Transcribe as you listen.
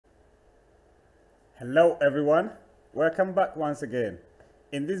Hello everyone, welcome back once again.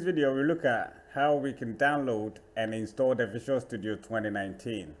 In this video we look at how we can download and install the Visual Studio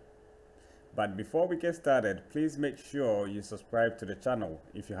 2019. But before we get started, please make sure you subscribe to the channel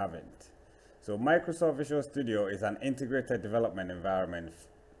if you haven't. So Microsoft Visual Studio is an integrated development environment.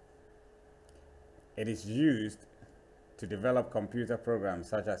 It is used to develop computer programs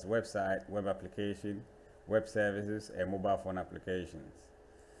such as website, web application, web services, and mobile phone applications.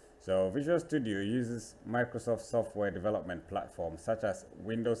 So Visual Studio uses Microsoft software development platforms such as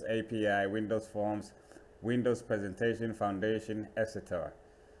Windows API, Windows Forms, Windows Presentation Foundation, etc.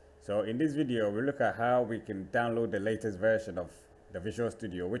 So in this video, we look at how we can download the latest version of the Visual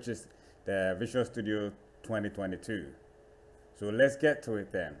Studio, which is the Visual Studio 2022. So let's get to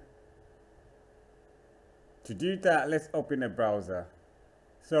it then. To do that, let's open a browser.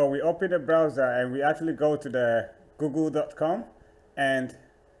 So we open a browser and we actually go to the google.com and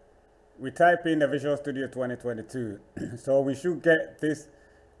we type in the Visual Studio 2022. So we should get this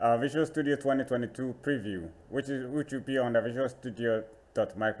Visual Studio 2022 preview, which will be on the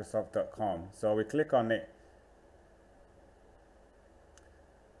visualstudio.microsoft.com. So we click on it.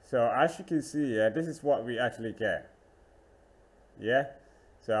 So as you can see here, this is what we actually get. Yeah,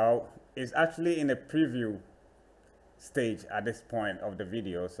 so it's actually in a preview stage at this point of the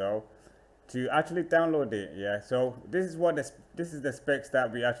video. So to actually download it, yeah, so this is the specs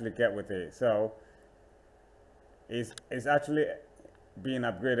that we actually get with it. So it's actually being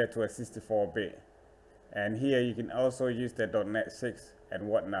upgraded to a 64-bit, and here you can also use the .NET 6 and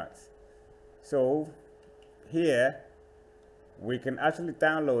whatnot. So here we can actually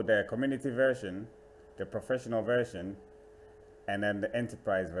download the community version, the professional version, and then the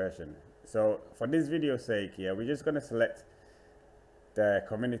enterprise version. So for this video's sake here, we're just going to select the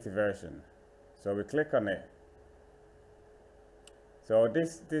community version. So we click on it. So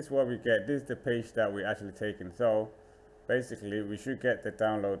this is what we get. This is the page that we actually taken. So basically we should get the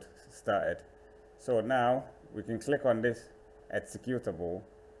download started. So now we can click on this executable.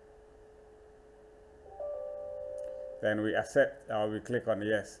 Then we accept, or we click on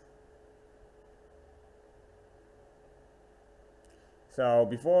yes. So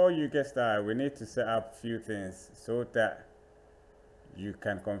before you get started, we need to set up a few things so that you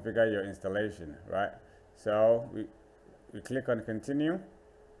can configure your installation, right? So we click on continue.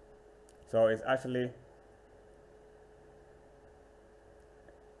 So it's actually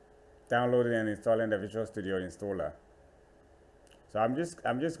downloading and installing the Visual Studio installer. So I'm just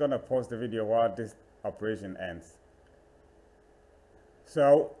gonna pause the video while this operation ends.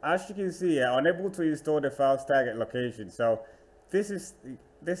 So as you can see, unable to install the file's target location. So this is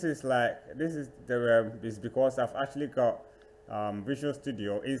because I've actually got Visual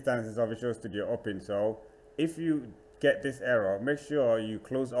Studio instances of Visual Studio open. So if you get this error, make sure you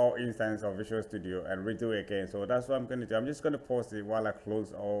close all instances of Visual Studio and redo it again. So that's what I'm going to do. I'm just going to pause it while I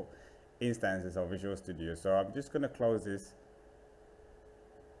close all instances of Visual Studio. So I'm just going to close this.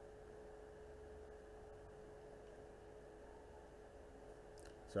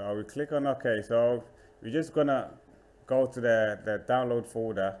 So we click on OK. So we're just going to go to the download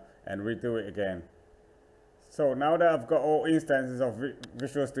folder and redo it again. So now that I've got all instances of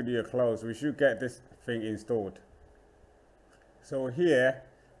Visual Studio closed, we should get this thing installed. So here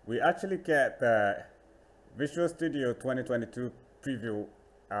we actually get the Visual Studio 2022 preview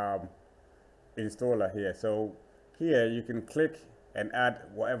installer here. So here you can click and add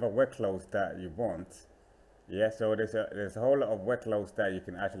whatever workloads that you want. Yeah, so there's a whole lot of workloads that you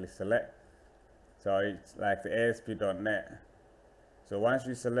can actually select. So it's like the ASP.NET. So once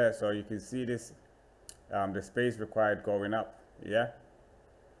you select, so you can see this the space required going up. Yeah,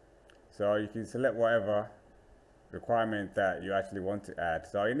 so you can select whatever requirement that you actually want to add.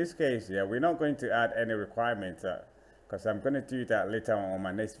 So in this case, yeah, we're not going to add any requirements because I'm going to do that later on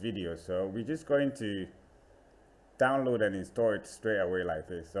my next video. So we're just going to download and install it straight away like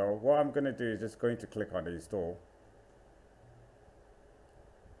this. So what I'm going to do is just going to click on the install.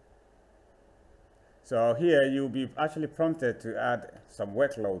 So here you'll be actually prompted to add some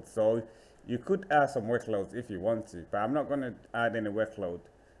workloads. So you could add some workloads if you want to, but I'm not going to add any workload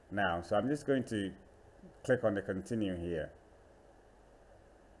now. So I'm just going to click on the continue here.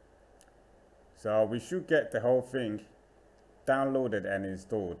 So we should get the whole thing downloaded and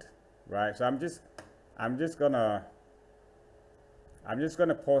installed, right? So I'm just gonna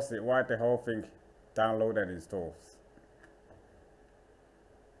pause it while the whole thing downloads and installs.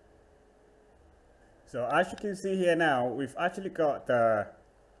 So as you can see here now, we've actually got the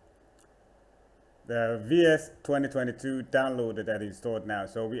VS 2022 downloaded and installed now.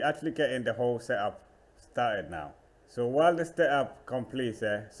 So we actually getting the whole setup started now. So while the setup completes,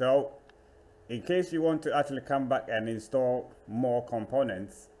 so in case you want to actually come back and install more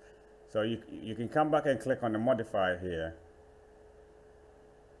components, so you can come back and click on the modifier here,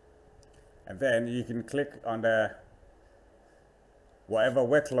 and then you can click on the whatever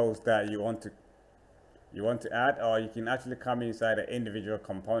workloads that you want to add, or you can actually come inside the individual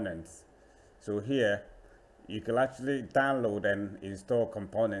components. So here you can actually download and install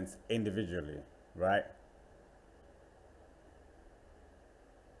components individually, right?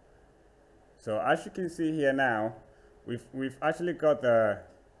 So as you can see here now, we've actually got the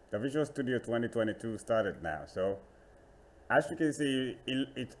Visual Studio 2022 started now. So as you can see,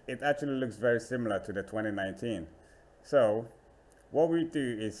 it actually looks very similar to the 2019. So what we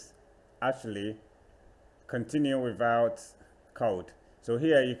do is actually continue without code. So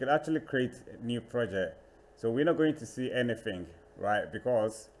here you can actually create a new project. So we're not going to see anything, right?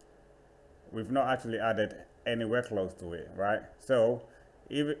 Because we've not actually added any workloads to it, right? So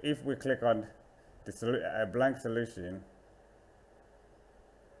if we click on the blank solution,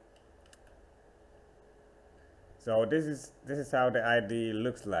 so this is how the ID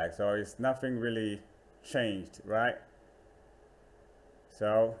looks like. So it's nothing really changed, right?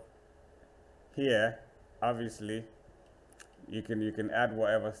 So here, obviously, you can add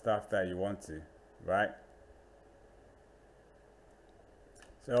whatever stuff that you want to, right?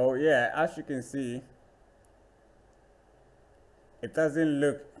 So yeah, as you can see, it doesn't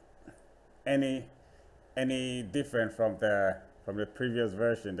look any different from the previous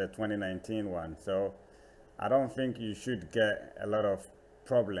version, the 2019 one. So I don't think you should get a lot of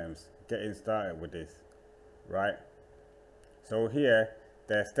problems getting started with this, right? So here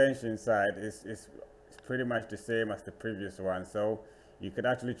the extension side is pretty much the same as the previous one. So you could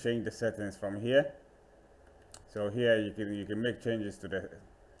actually change the settings from here. So here you can make changes to the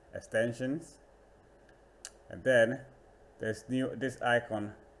extensions, and then there's this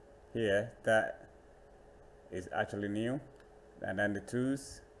icon here that is actually new, and then the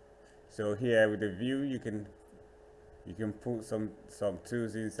tools. So here with the view, you can put some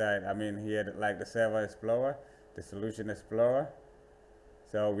tools inside. I mean here, like the Server Explorer, the Solution Explorer.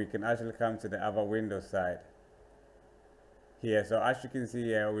 So we can actually come to the other window side here. So as you can see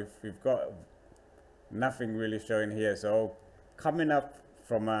here, we've got nothing really showing here. So coming up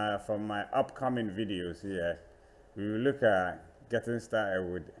from my upcoming videos here, we will look at getting started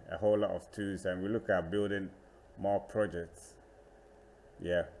with a whole lot of tools, and we look at building more projects,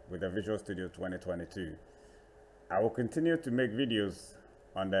 yeah, with the Visual Studio 2022. I will continue to make videos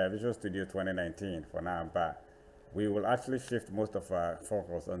on the Visual Studio 2019 for now, but we will actually shift most of our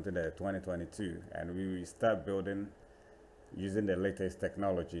focus onto the 2022, and we will start building using the latest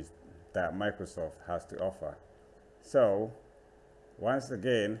technologies that Microsoft has to offer. So once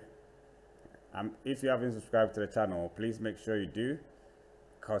again, if you haven't subscribed to the channel, please make sure you do,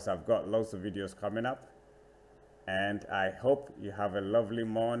 because I've got lots of videos coming up. And I hope you have a lovely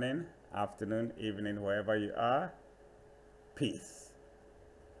morning, afternoon, evening, wherever you are. Peace.